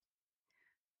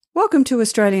Welcome to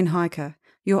Australian Hiker,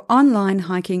 your online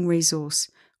hiking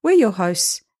resource. We're your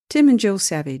hosts, Tim and Jill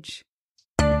Savage.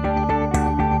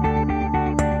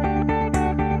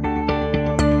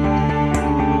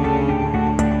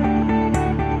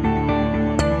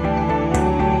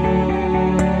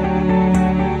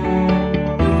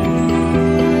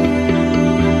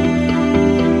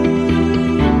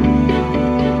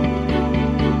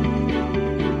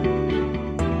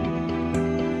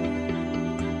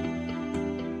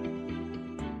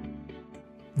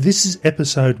 This is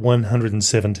episode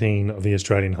 117 of the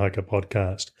Australian Hiker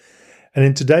podcast. And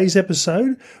in today's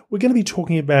episode, we're going to be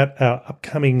talking about our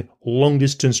upcoming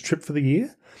long-distance trip for the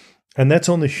year, and that's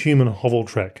on the Hume and Hovell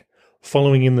Track,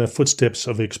 following in the footsteps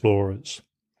of the explorers.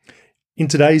 In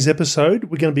today's episode,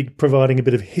 we're going to be providing a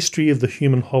bit of history of the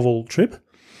Hume and Hovell trip,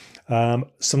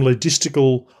 some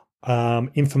logistical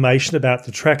information about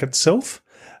the track itself,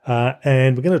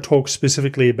 and we're going to talk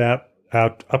specifically about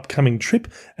our upcoming trip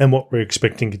and what we're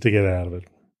expecting to get out of it.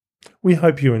 We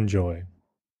hope you enjoy.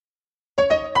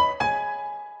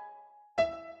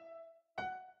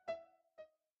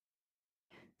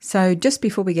 So just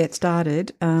before we get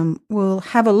started, we'll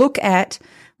have a look at,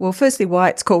 firstly, why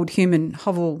it's called Hume and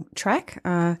Hovell Track.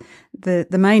 The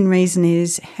main reason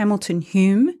is Hamilton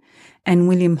Hume and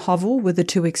William Hovell were the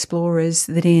two explorers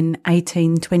that in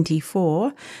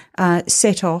 1824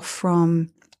 set off from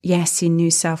Yass in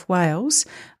New South Wales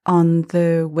on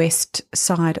the west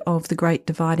side of the Great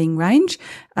Dividing Range,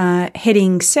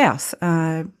 heading south,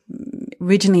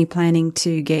 originally planning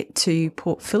to get to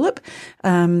Port Phillip.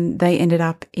 They ended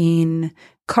up in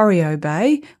Corio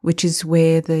Bay, which is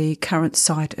where the current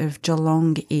site of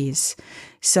Geelong is.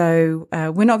 So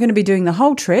we're not going to be doing the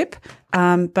whole trip,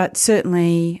 but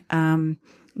certainly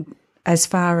as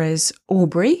far as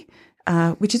Albury,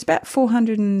 which is about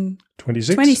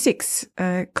 426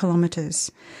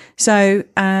 kilometres. So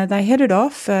they headed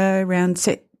off around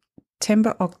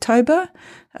September, October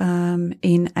in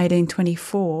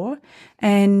 1824.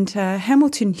 And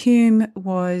Hamilton Hume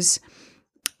was,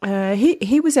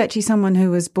 he was actually someone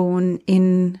who was born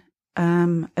in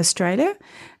Australia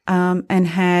and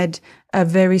had a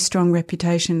very strong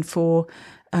reputation for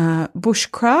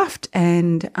bushcraft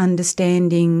and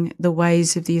understanding the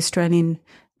ways of the Australian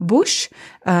bush.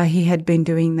 He had been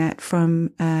doing that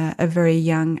from a very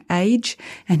young age,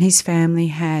 and his family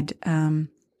had a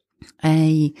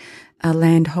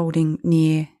land holding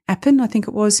near Appin, I think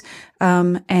it was,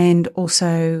 and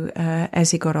also as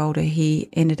he got older, he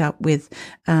ended up with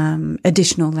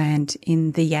additional land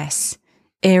in the Yass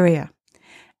area.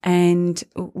 And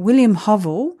William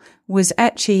Hovell was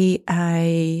actually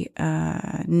a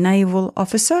naval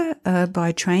officer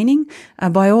by training.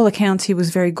 By all accounts, he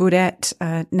was very good at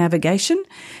navigation,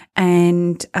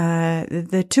 and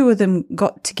the two of them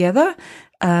got together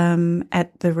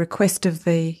at the request of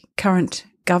the current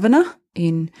governor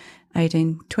in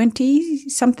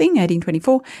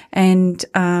 1824, and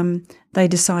they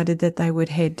decided that they would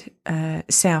head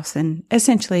south and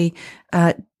essentially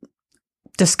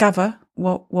discover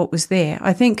what was there.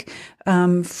 I think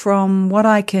from what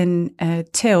I can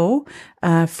tell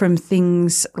from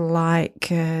things like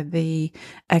the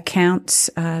accounts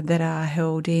that are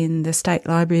held in the State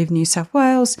Library of New South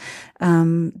Wales,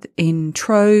 in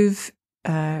Trove,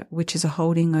 which is a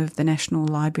holding of the National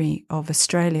Library of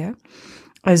Australia,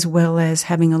 as well as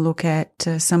having a look at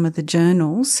some of the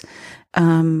journals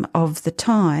of the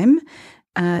time,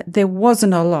 there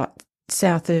wasn't a lot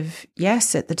south of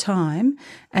Yass at the time,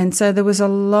 and so there was a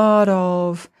lot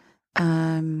of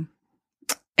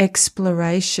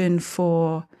exploration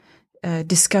for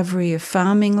discovery of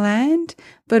farming land,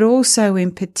 but also in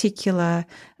particular,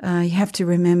 you have to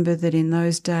remember that in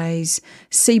those days,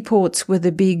 seaports were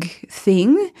the big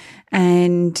thing,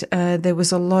 and there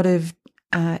was a lot of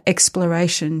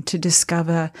exploration to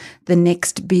discover the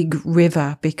next big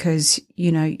river, because, you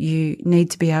know, you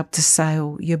need to be able to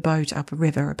sail your boat up a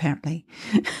river, apparently.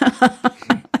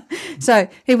 So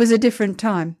it was a different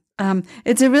time.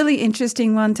 It's a really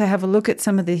interesting one to have a look at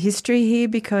some of the history here,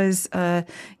 because,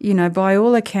 you know, by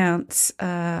all accounts,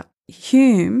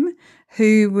 Hume,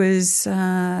 who was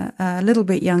a little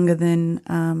bit younger than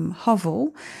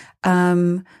Hovell,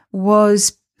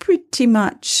 was pretty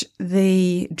much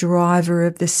the driver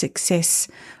of the success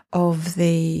of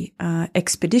the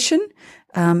expedition.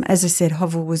 As I said,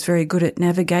 Hovell was very good at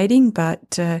navigating,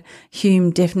 but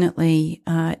Hume definitely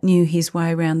knew his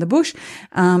way around the bush.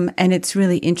 And it's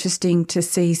really interesting to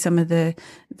see some of the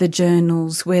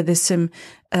journals where there's some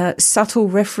subtle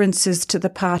references to the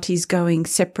parties going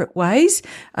separate ways.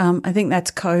 I think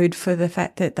that's code for the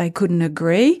fact that they couldn't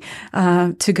agree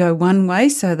to go one way,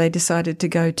 so they decided to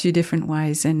go two different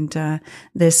ways. And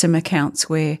there's some accounts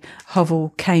where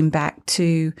Hovell came back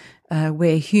to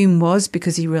where Hume was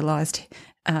because he realised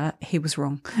he was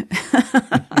wrong.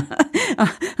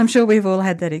 I'm sure we've all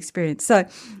had that experience. So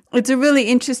it's a really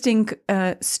interesting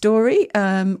story.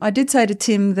 I did say to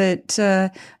Tim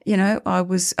that I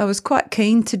was quite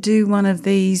keen to do one of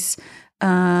these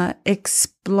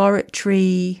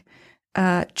exploratory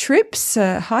trips,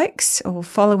 hikes, or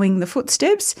following the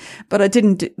footsteps, but I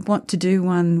didn't want to do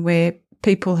one where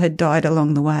people had died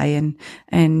along the way,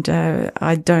 and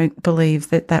I don't believe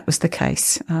that was the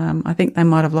case. I think they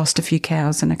might have lost a few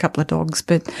cows and a couple of dogs,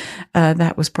 but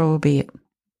that was probably it.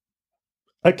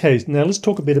 Okay, now let's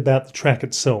talk a bit about the track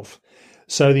itself.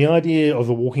 So the idea of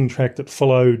a walking track that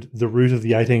followed the route of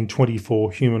the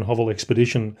 1824 Hume and Hovell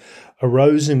expedition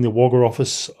arose in the Wagga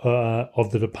office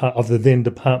of the then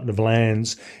Department of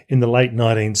Lands in the late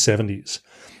 1970s.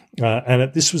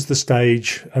 And this was the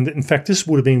stage, and in fact, this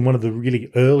would have been one of the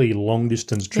really early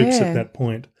long-distance trips at that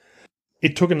point.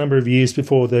 It took a number of years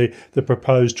before the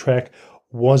proposed track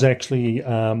was actually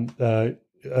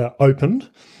opened.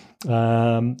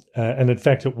 And in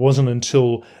fact, it wasn't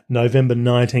until November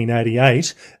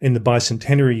 1988, in the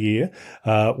bicentenary year,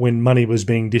 when money was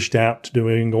being dished out to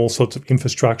doing all sorts of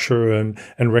infrastructure and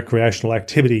recreational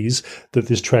activities, that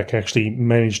this track actually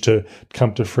managed to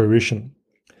come to fruition.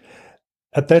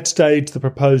 At that stage, the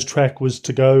proposed track was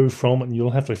to go from, and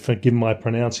you'll have to forgive my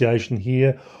pronunciation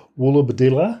here,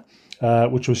 Woolabadilla,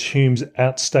 which was Hume's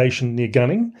outstation near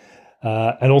Gunning,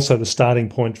 and also the starting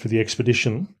point for the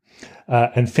expedition,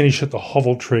 and finish at the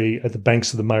Hovell Tree at the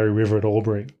banks of the Murray River at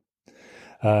Albury.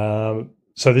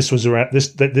 So this was around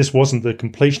this wasn't the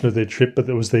completion of their trip, but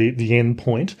it was the end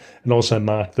point, and also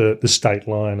marked the state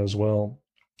line as well.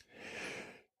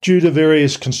 Due to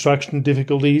various construction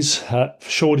difficulties,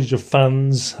 shortage of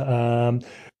funds,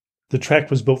 the track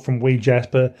was built from Wee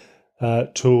Jasper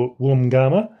to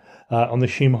Woolloongabba on the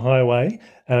Hume Highway.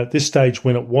 And at this stage,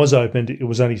 when it was opened, it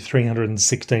was only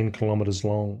 316 kilometres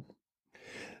long.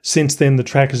 Since then, the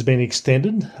track has been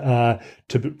extended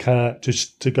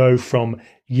to go from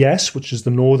Yass, which is the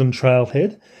northern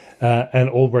trailhead, and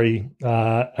Albury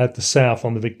at the south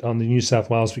on the New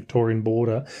South Wales Victorian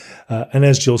border, and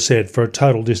as Jill said, for a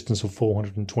total distance of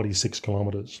 426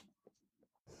 kilometres.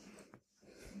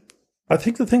 I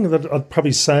think the thing that I'd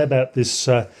probably say about this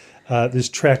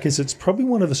track is it's probably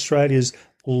one of Australia's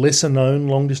lesser known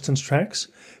long distance tracks.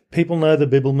 People know the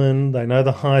Bibbulmun, they know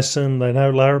the Hyson, they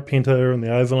know Larapinta and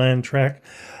the Overland track,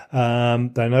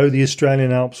 they know the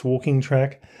Australian Alps walking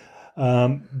track.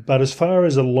 But as far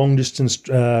as a long-distance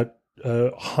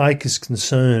hike is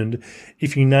concerned,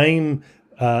 if you name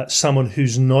someone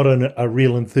who's not a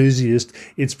real enthusiast,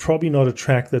 it's probably not a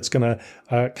track that's going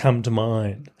to come to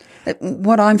mind.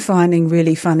 What I'm finding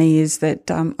really funny is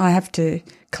that I have to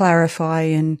clarify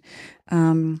and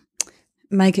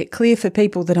make it clear for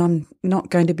people that I'm not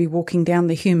going to be walking down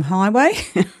the Hume Highway.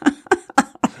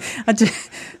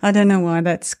 I don't know why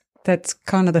that's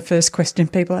kind of the first question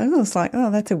people have. It's like,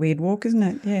 oh, that's a weird walk, isn't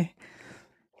it? Yeah.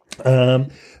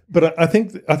 But I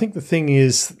think the thing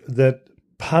is that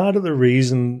part of the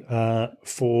reason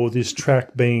for this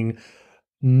track being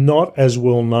not as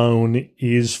well known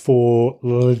is for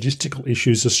logistical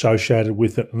issues associated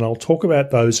with it, and I'll talk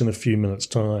about those in a few minutes'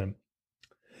 time.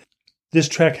 This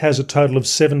track has a total of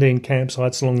 17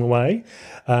 campsites along the way,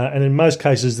 and in most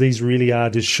cases these really are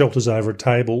just shelters over a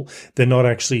table. They're not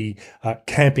actually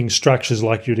camping structures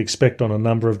like you'd expect on a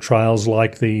number of trails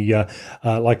like the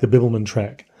Bibbulmun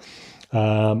track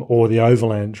or the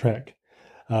Overland track.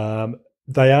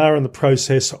 They are in the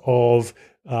process of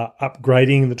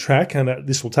upgrading the track, and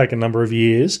this will take a number of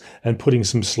years, and putting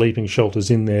some sleeping shelters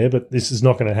in there, but this is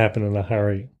not going to happen in a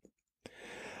hurry.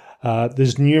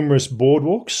 There's numerous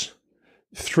boardwalks,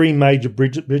 3 major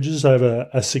bridges over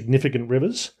significant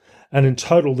rivers, and in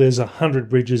total there's 100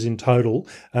 bridges in total,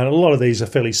 and a lot of these are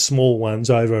fairly small ones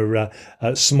over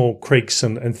small creeks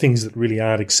and things that really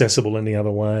aren't accessible any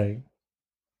other way.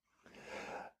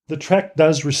 The track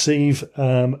does receive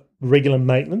regular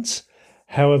maintenance.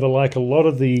 However, like a lot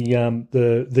of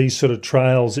these sort of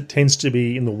trails, it tends to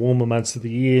be in the warmer months of the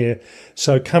year.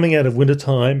 So coming out of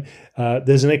wintertime,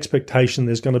 there's an expectation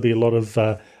there's going to be a lot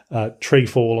of tree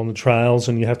fall on the trails,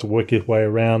 and you have to work your way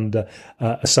around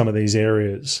some of these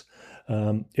areas.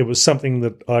 It was something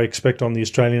that I expect on the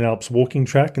Australian Alps walking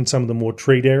track and some of the more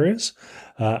treed areas,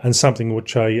 and something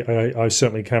which I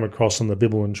certainly came across on the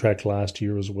Bibbulmun track last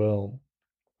year as well.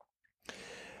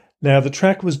 Now, the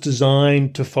track was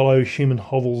designed to follow Human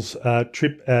Hovel's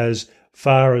trip as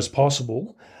far as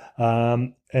possible,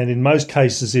 and in most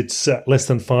cases it's less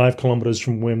than 5 kilometres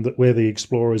from where the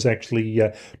explorers actually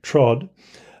trod,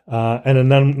 and a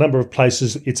number of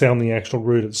places it's on the actual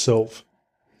route itself.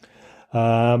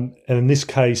 And in this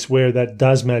case, where that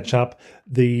does match up,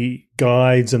 the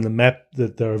guides and the map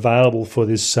that are available for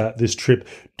this trip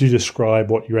do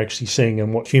describe what you're actually seeing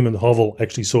and what Human Hovel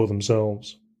actually saw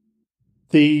themselves.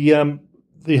 The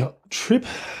trip,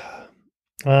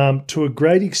 to a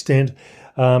great extent,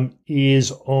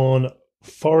 is on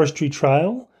forestry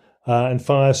trail and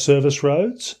fire service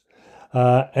roads,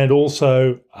 and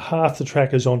also half the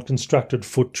track is on constructed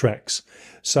foot tracks.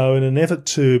 So in an effort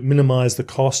to minimise the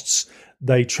costs,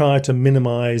 they try to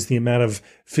minimise the amount of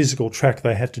physical track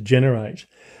they had to generate.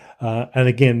 And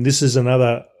again, this is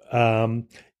another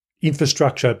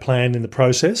infrastructure plan in the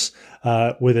process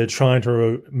where they're trying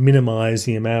to minimise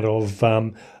the amount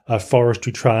of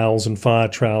forestry trails and fire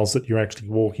trails that you're actually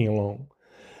walking along.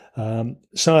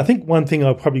 So I think one thing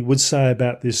I probably would say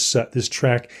about this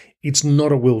track, it's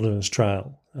not a wilderness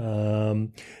trail.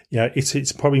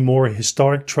 It's probably more a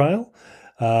historic trail.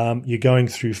 You're going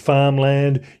through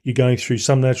farmland, you're going through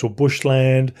some natural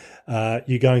bushland,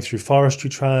 you're going through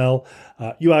forestry trail,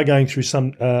 you are going through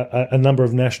a number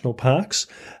of national parks,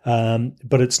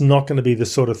 but it's not going to be the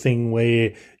sort of thing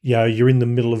where you're in the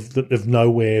middle of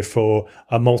nowhere for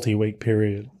a multi-week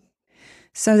period.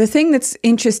 So the thing that's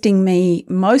interesting me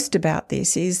most about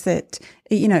this is that,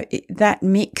 that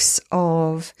mix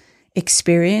of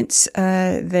experience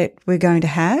that we're going to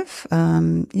have.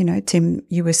 Tim,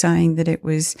 you were saying that it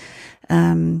was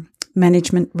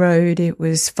management road, it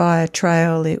was fire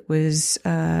trail, it was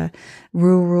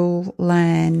rural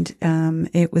land,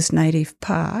 it was native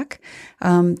park.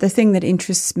 The thing that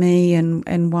interests me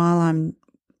and why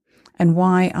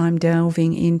I'm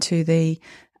delving into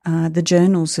the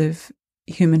journals of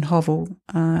Human Hovel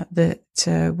that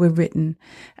were written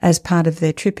as part of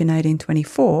their trip in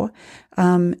 1824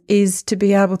 is to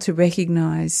be able to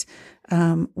recognise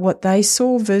what they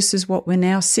saw versus what we're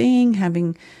now seeing,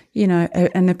 having,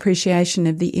 an appreciation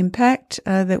of the impact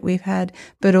that we've had,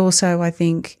 but also I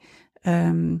think,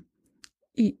 getting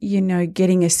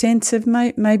a sense of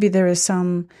maybe there are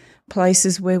some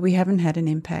places where we haven't had an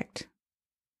impact.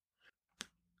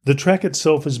 The track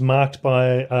itself is marked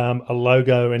by a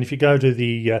logo, and if you go to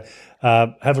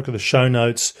have a look at the show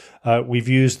notes, we've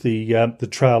used the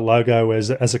trail logo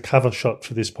as a cover shot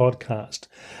for this podcast,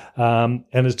 and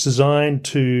it's designed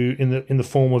in the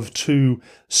form of 2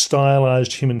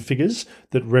 stylized human figures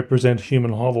that represent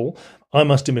Human Hovel. I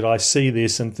must admit, I see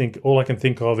this and think all I can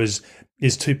think of is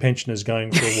 2 pensioners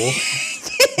going for a walk.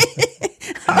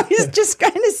 I was just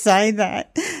going to say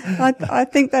that. I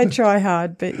think they try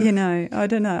hard, but I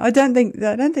don't know. I don't think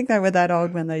they were that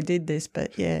old when they did this,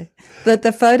 but yeah.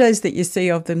 The photos that you see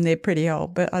of them, they're pretty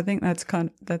old, but I think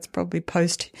that's probably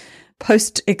post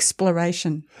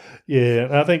exploration. Yeah,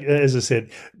 I think, as I said,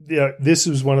 this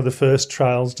was one of the first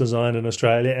trails designed in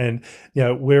Australia, and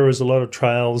whereas a lot of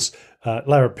trails,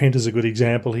 Larapinta is a good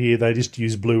example here. They just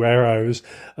use blue arrows.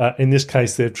 In this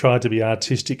case, they've tried to be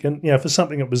artistic, and for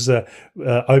something that was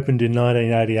opened in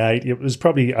 1988, it was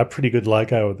probably a pretty good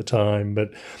logo at the time.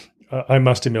 But I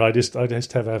must admit, I just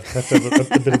have a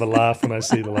bit of a laugh when I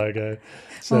see the logo.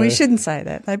 So, well, we shouldn't say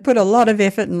that. They put a lot of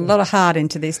effort and a lot of heart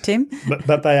into this, Tim.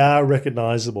 But they are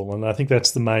recognisable, and I think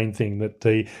that's the main thing, that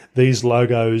these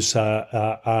logos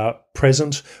are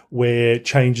present where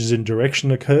changes in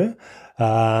direction occur.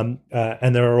 And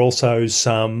there are also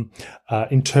some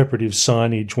interpretive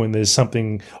signage when there's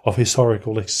something of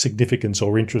historical significance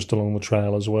or interest along the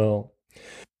trail as well.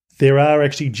 There are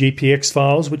actually GPX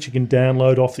files which you can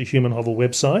download off the Human Hovel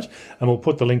website, and we'll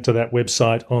put the link to that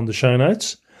website on the show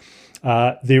notes.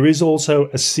 There is also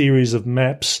a series of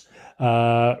maps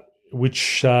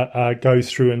which go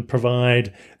through and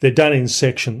provide, they're done in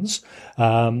sections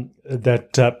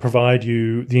that provide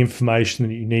you the information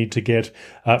that you need to get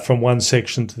from one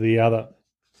section to the other.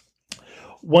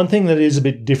 One thing that is a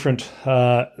bit different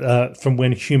from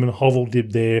when Human Hovel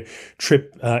did their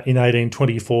trip in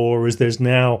 1824 is there's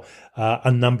now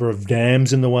a number of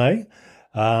dams in the way.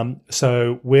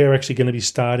 So we're actually going to be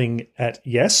starting at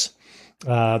Yass,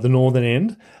 the northern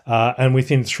end, and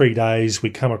within 3 days we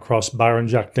come across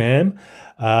Burrinjuck Dam,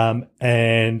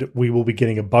 and we will be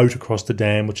getting a boat across the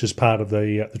dam, which is part of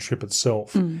the trip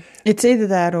itself. It's either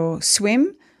that or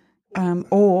swim,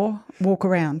 or walk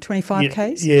around 25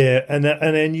 Ks? Yeah, and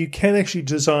then you can actually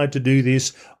decide to do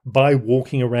this by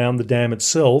walking around the dam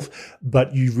itself,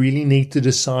 but you really need to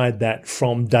decide that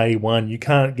from day one. You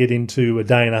can't get into a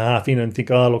day and a half in and think,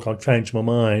 oh, look, I've changed my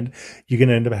mind. You're going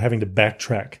to end up having to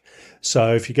backtrack.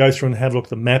 So if you go through and have a look at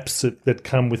the maps that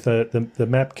come with the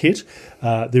map kit,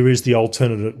 there is the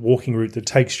alternate walking route that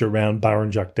takes you around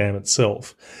Burrinjuck Dam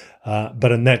itself.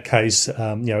 But in that case,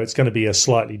 it's going to be a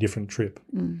slightly different trip.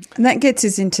 And that gets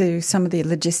us into some of the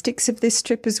logistics of this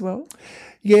trip as well.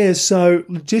 Yeah, so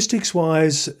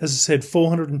logistics-wise, as I said,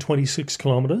 426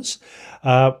 kilometres.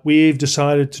 We've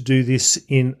decided to do this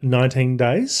in 19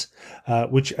 days,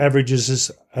 which averages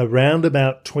us around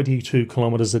about 22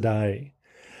 kilometres a day.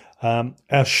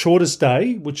 Our shortest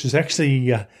day, which is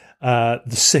actually the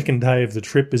second day of the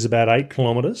trip, is about 8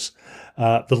 kilometres.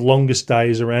 The longest day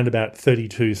is around about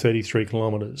 32, 33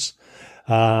 kilometres.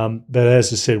 But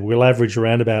as I said, we'll average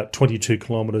around about 22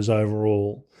 kilometres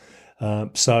overall.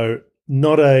 So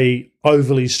not a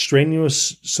overly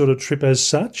strenuous sort of trip as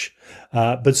such,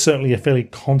 but certainly a fairly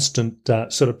constant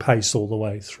sort of pace all the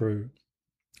way through.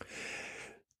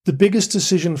 The biggest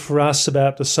decision for us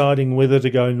about deciding whether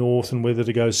to go north and whether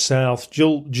to go south,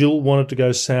 Jill wanted to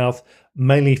go south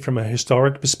mainly from a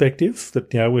historic perspective,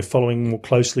 that we're following more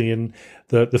closely in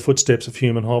the footsteps of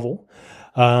Hume and Hovell.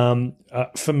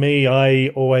 For me, I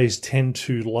always tend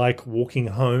to like walking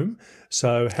home.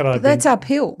 So that's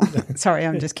uphill. Sorry,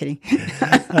 I'm just kidding.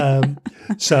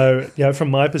 So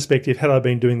from my perspective, had I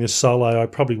been doing this solo, I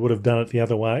probably would have done it the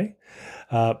other way.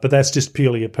 But that's just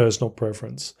purely a personal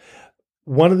preference.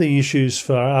 One of the issues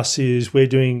for us is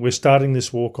we're starting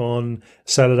this walk on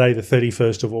Saturday, the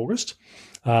 31st of August.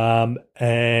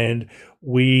 And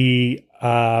we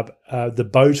the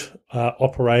boat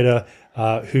operator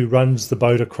who runs the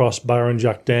boat across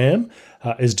Burrinjuck Dam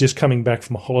is just coming back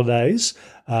from holidays,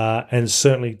 and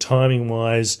certainly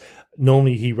timing-wise,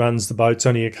 normally he runs the boats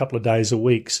only a couple of days a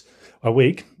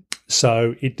week.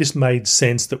 So it just made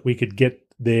sense that we could get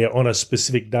there on a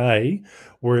specific day,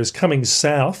 whereas coming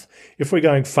south, if we're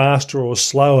going faster or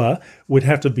slower, we'd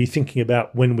have to be thinking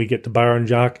about when we get to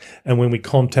Burrinjuck and when we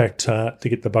contact to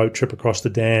get the boat trip across the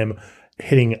dam,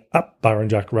 heading up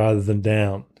Burrinjuck rather than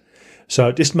down. So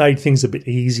it just made things a bit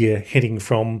easier heading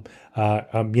from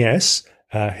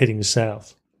heading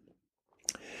south.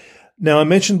 Now, I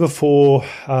mentioned before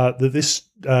that this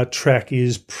track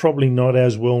is probably not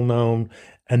as well known,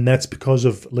 and that's because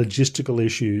of logistical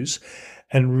issues.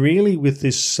 And really, with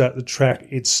this the track,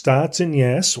 it starts in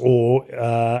Yass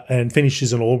and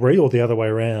finishes in Albury, or the other way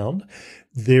around.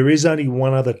 There is only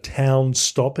one other town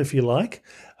stop, if you like,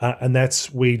 and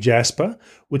that's Wee Jasper,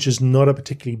 which is not a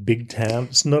particularly big town.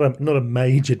 It's not a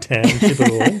major township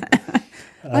at all.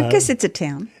 I guess it's a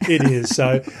town. It is.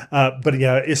 So, but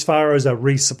as far as a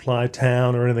resupply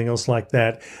town or anything else like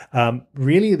that,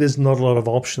 really there's not a lot of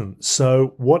options.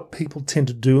 So what people tend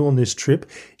to do on this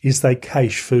trip is they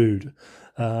cache food.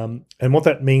 And what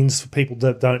that means for people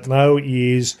that don't know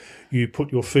is you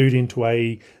put your food into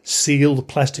a sealed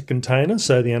plastic container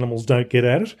so the animals don't get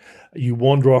at it. You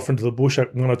wander off into the bush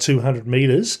at 100 or 200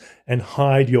 metres and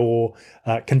hide your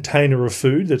container of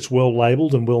food that's well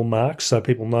labelled and well marked so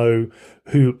people know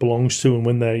who it belongs to and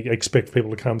when they expect people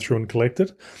to come through and collect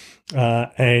it.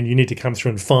 And you need to come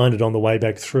through and find it on the way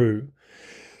back through.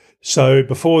 So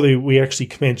before we actually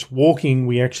commence walking,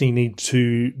 we actually need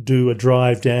to do a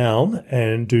drive down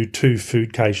and do 2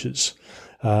 food caches.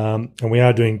 And we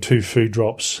are doing 2 food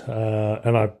drops.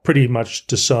 And I've pretty much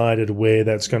decided where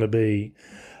that's going to be.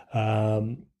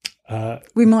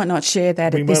 We might not share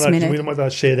that at this minute. We might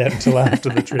not share that until after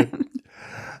the trip.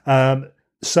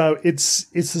 So it's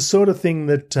the sort of thing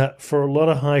that for a lot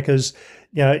of hikers,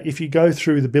 if you go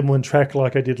through the Bibbulmun track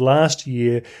like I did last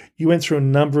year, you went through a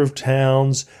number of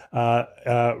towns.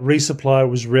 Resupply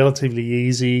was relatively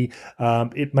easy.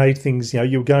 It made things,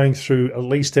 you were going through at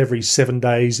least every 7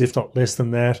 days, if not less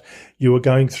than that. You were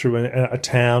going through a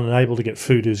town and able to get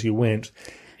food as you went.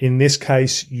 In this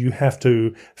case, you have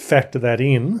to factor that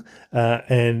in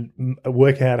and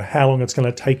work out how long it's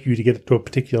going to take you to get to a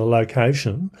particular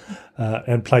location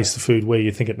and place the food where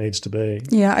you think it needs to be.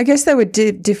 Yeah, I guess there were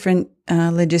different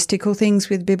logistical things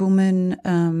with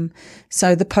Bibbulmun.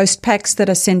 So the post packs that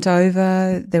are sent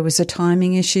over, there was a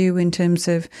timing issue in terms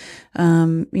of,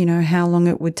 how long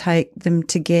it would take them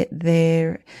to get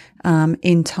there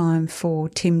in time for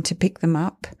Tim to pick them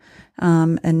up.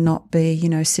 And not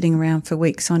be, sitting around for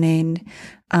weeks on end.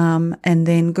 And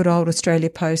then good old Australia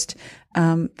Post,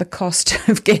 the cost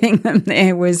of getting them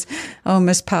there was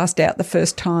almost passed out the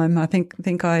first time. I think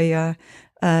I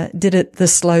did it the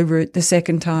slow route the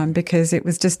second time because it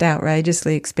was just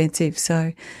outrageously expensive.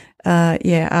 So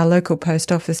our local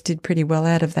post office did pretty well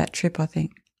out of that trip, I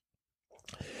think.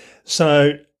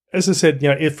 So, as I said,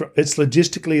 if it's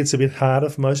logistically, it's a bit harder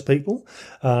for most people.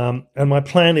 And my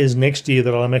plan is next year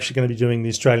that I'm actually going to be doing the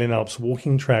Australian Alps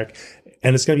walking track,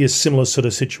 and it's going to be a similar sort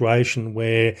of situation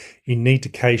where you need to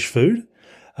cache food.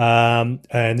 And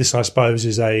this, I suppose,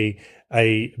 is a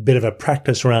bit of a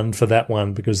practice run for that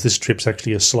one, because this trip's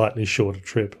actually a slightly shorter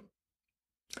trip.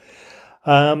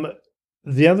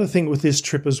 The other thing with this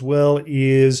trip as well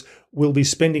is we'll be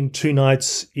spending 2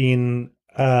 nights in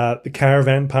the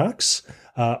caravan parks,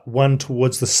 one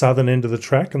towards the southern end of the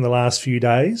track in the last few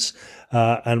days,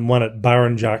 and one at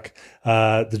Burrinjuck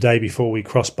the day before we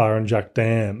cross Burrinjuck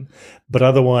Dam. But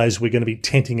otherwise, we're going to be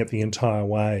tenting it the entire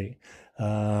way.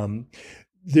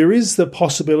 There is the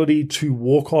possibility to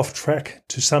walk off track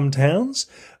to some towns,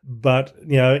 but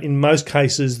in most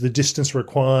cases, the distance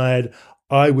required,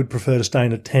 I would prefer to stay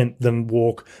in a tent than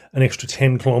walk an extra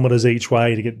 10 kilometres each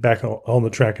way to get back on the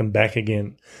track and back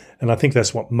again. And I think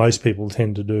that's what most people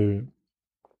tend to do.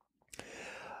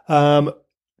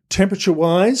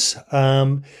 Temperature-wise,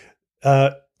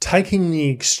 taking the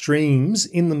extremes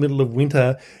in the middle of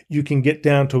winter, you can get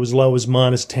down to as low as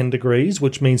minus 10 degrees,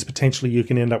 which means potentially you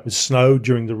can end up with snow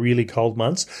during the really cold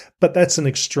months, but that's an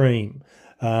extreme.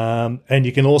 And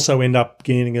you can also end up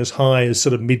getting as high as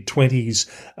sort of mid-20s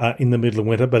in the middle of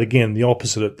winter. But again, the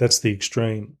opposite, that's the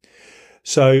extreme.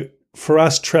 So for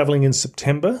us travelling in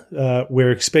September,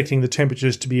 we're expecting the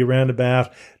temperatures to be down to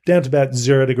about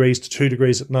 0 degrees to 2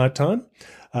 degrees at night time.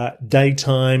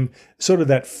 Daytime, sort of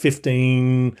that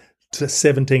 15 to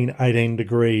 17, 18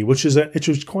 degree, which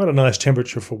is quite a nice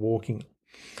temperature for walking.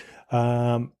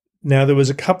 Now, there was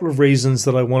a couple of reasons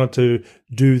that I wanted to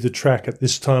do the track at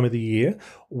this time of the year.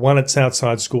 One, it's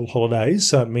outside school holidays,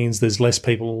 so it means there's less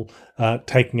people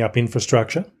taking up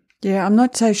infrastructure. Yeah, I'm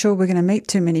not so sure we're going to meet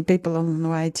too many people on the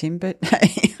way, Tim, but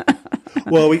hey.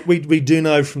 Well, we do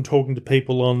know from talking to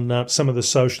people on some of the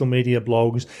social media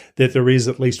blogs that there is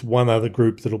at least one other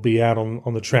group that'll be out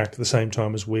on the track at the same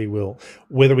time as we will.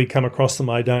 Whether we come across them,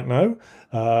 I don't know.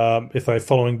 If they're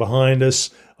following behind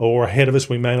us or ahead of us,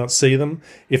 we may not see them.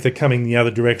 If they're coming the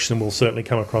other direction, we'll certainly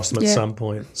come across them at some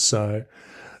point. So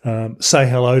say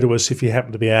hello to us if you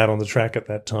happen to be out on the track at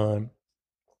that time.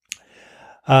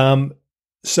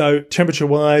 So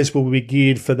temperature-wise, we'll be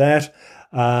geared for that.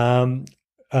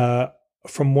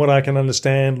 From what I can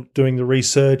understand, doing the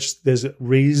research, there's a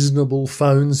reasonable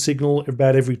phone signal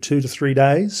about every 2 to 3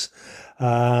 days.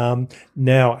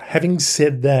 Now, having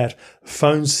said that,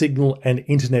 phone signal and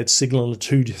internet signal are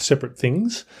 2 separate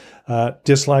things.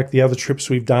 Just like the other trips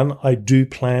we've done, I do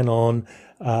plan on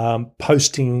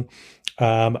posting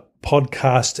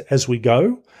podcasts as we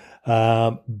go.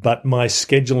 But my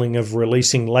scheduling of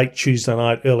releasing late Tuesday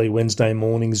night, early Wednesday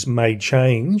mornings may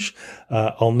change.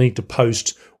 I'll need to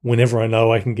post whenever I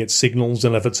know I can get signals,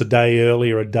 and if it's a day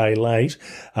early or a day late,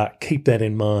 keep that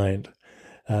in mind.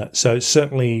 So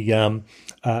certainly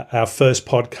our first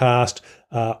podcast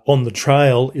on the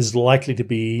trail is likely to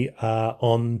be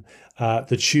on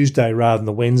the Tuesday rather than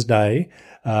the Wednesday,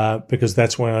 because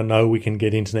that's when I know we can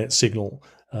get internet signal.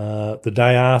 The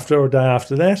day after or day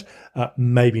after that,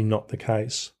 maybe not the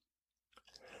case.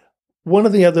 One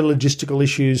of the other logistical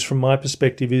issues from my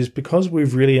perspective is because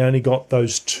we've really only got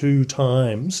those 2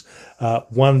 times,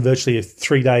 one virtually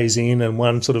 3 days in and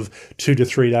one sort of 2 to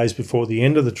 3 days before the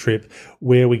end of the trip,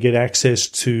 where we get access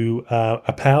to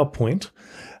a PowerPoint.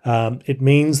 It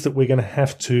means that we're going to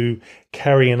have to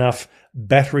carry enough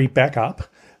battery backup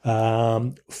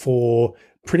for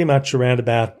pretty much around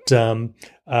about,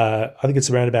 I think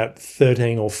it's around about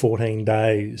 13 or 14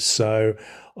 days. So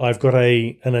I've got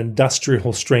an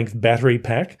industrial strength battery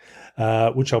pack,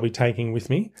 which I'll be taking with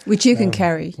me. Which you can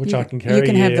carry. Which I can carry. You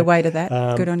can have the weight of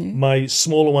that. Good on you. My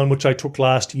smaller one, which I took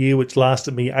last year, which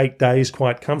lasted me 8 days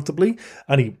quite comfortably,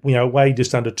 only weighed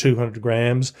just under 200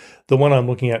 grams. The one I'm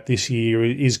looking at this year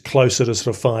is closer to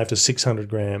sort of 500 to 600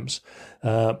 grams.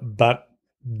 But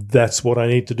that's what I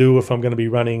need to do if I'm going to be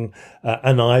running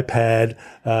an iPad,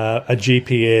 a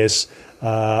GPS.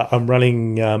 I'm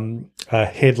running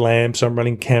headlamps. I'm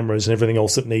running cameras and everything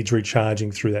else that needs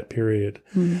recharging through that period.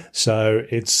 So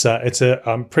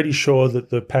I'm pretty sure that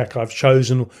the pack I've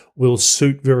chosen will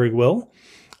suit very well.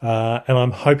 And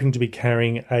I'm hoping to be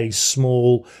carrying a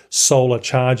small solar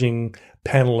charging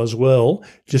panel as well,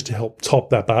 just to help top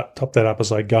that up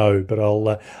as I go. But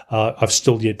I've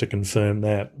still yet to confirm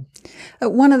that.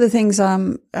 One of the things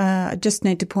I just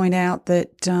need to point out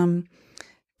that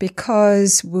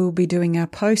because we'll be doing our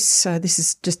posts, so this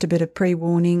is just a bit of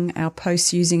pre-warning, our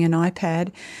posts using an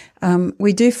iPad,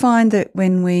 we do find that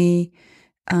when we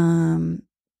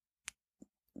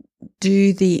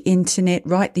do the internet,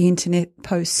 write the internet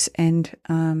posts and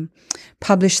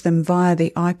publish them via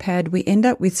the iPad, we end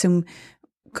up with some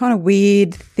kind of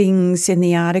weird things in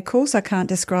the articles. I can't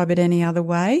describe it any other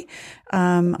way.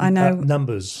 I know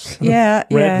numbers. Yeah,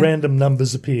 Random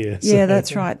numbers appear. Yeah,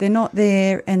 that's right. They're not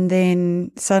there, and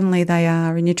then suddenly they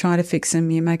are, and you try to fix them,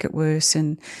 you make it worse,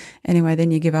 and anyway,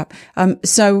 then you give up.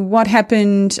 So what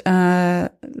happened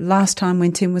last time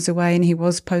when Tim was away and he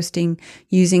was posting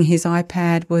using his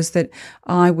iPad was that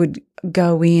I would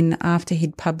go in after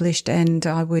he'd published and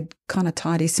I would kind of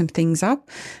tidy some things up.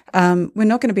 We're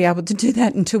not going to be able to do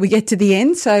that until we get to the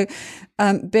end. So,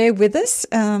 bear with us,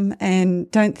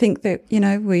 and don't think that,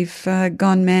 we've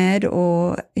gone mad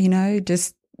or,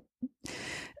 just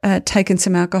taken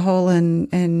some alcohol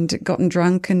and gotten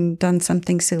drunk and done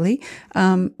something silly.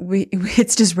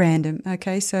 It's just random.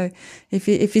 Okay. So if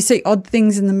you see odd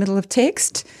things in the middle of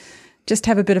text, just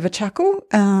have a bit of a chuckle,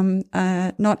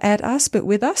 not at us, but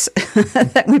with us.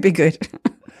 That would be good.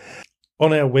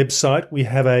 On our website, we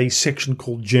have a section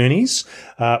called Journeys,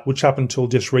 which up until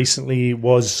just recently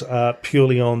was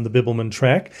purely on the Bibbulmun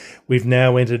track. We've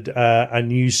now entered a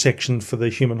new section for the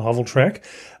Human Hovel track,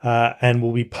 and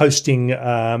we'll be posting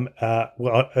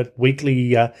at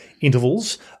weekly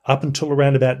intervals up until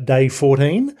around about day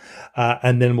 14,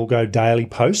 and then we'll go daily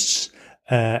posts.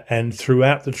 And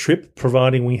throughout the trip,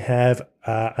 providing we have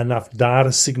enough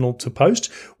data signal to post,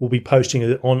 we'll be posting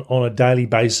it on a daily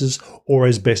basis or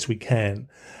as best we can.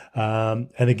 And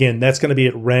again, that's going to be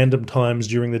at random times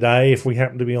during the day. If we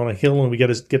happen to be on a hill and we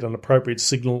get an appropriate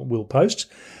signal, we'll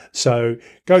post. So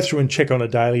go through and check on a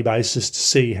daily basis to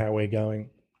see how we're going.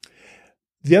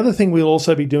 The other thing we'll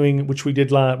also be doing, which I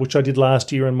did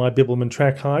last year on my Bibbulmun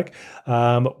track hike,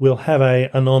 we'll have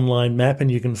an online map, and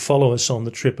you can follow us on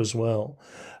the trip as well.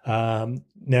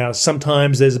 Now,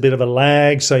 sometimes there's a bit of a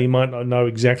lag, so you might not know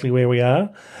exactly where we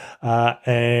are.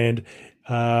 And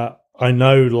I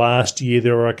know last year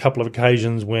there were a couple of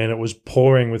occasions when it was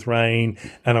pouring with rain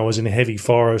and I was in a heavy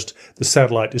forest. The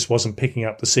satellite just wasn't picking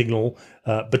up the signal,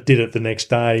 but did it the next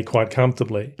day quite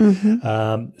comfortably.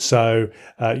 Mm-hmm. So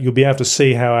you'll be able to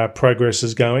see how our progress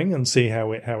is going and see how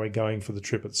we're going for the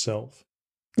trip itself.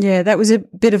 Yeah, that was a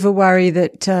bit of a worry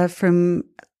that from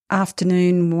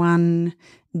afternoon one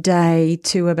day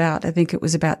to about, I think it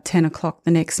was about 10 o'clock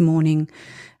the next morning,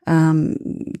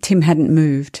 Tim hadn't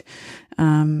moved.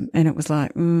 And it was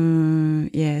like,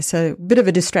 so a bit of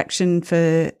a distraction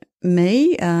for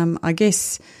me. I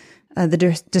guess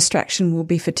the distraction will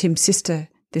be for Tim's sister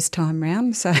this time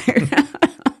round, so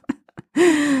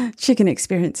she can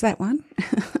experience that one.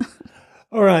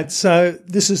 All right, so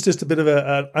this is just a bit of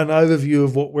an overview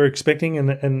of what we're expecting and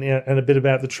a bit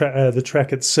about the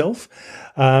track itself.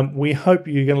 We hope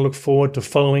you're going to look forward to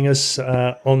following us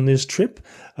on this trip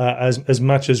as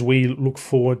much as we look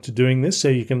forward to doing this. So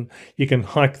you can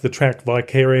hike the track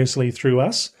vicariously through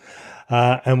us.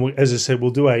 And as I said,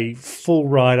 we'll do a full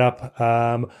write-up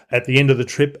at the end of the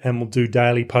trip, and we'll do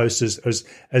daily posts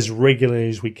as regularly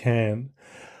as we can.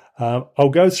 I'll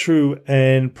go through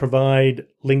and provide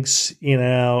links in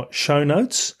our show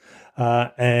notes,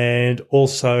 and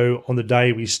also on the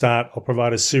day we start, I'll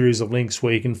provide a series of links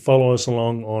where you can follow us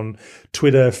along on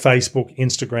Twitter, Facebook,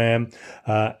 Instagram,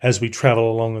 as we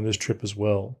travel along on this trip as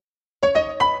well.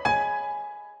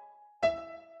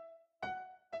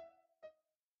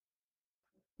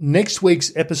 Next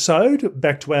week's episode,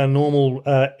 back to our normal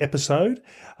episode,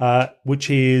 which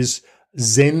is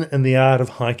Zen and the Art of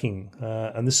Hiking.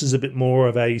 And this is a bit more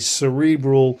of a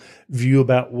cerebral view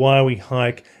about why we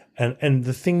hike and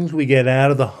the things we get out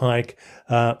of the hike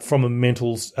from a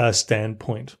mental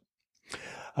standpoint.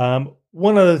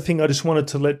 One other thing I just wanted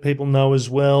to let people know as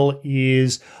well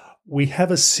is we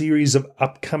have a series of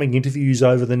upcoming interviews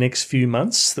over the next few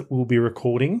months that we'll be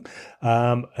recording.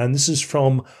 And this is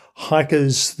from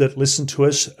hikers that listen to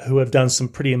us who have done some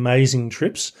pretty amazing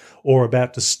trips or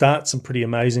about to start some pretty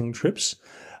amazing trips.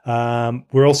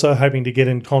 We're also hoping to get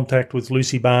in contact with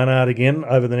Lucy Barnard again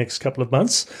over the next couple of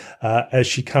months as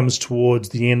she comes towards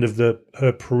the end of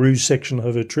her Peru section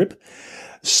of her trip.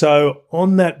 So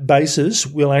on that basis,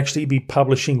 we'll actually be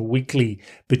publishing weekly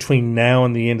between now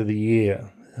and the end of the year.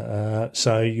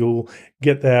 So you'll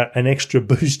get an extra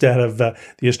boost out of the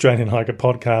Australian Hiker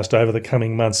podcast over the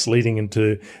coming months leading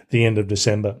into the end of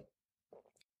December.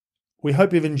 We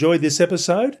hope you've enjoyed this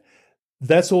episode.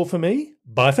 That's all for me.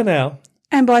 Bye for now.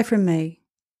 And bye from me.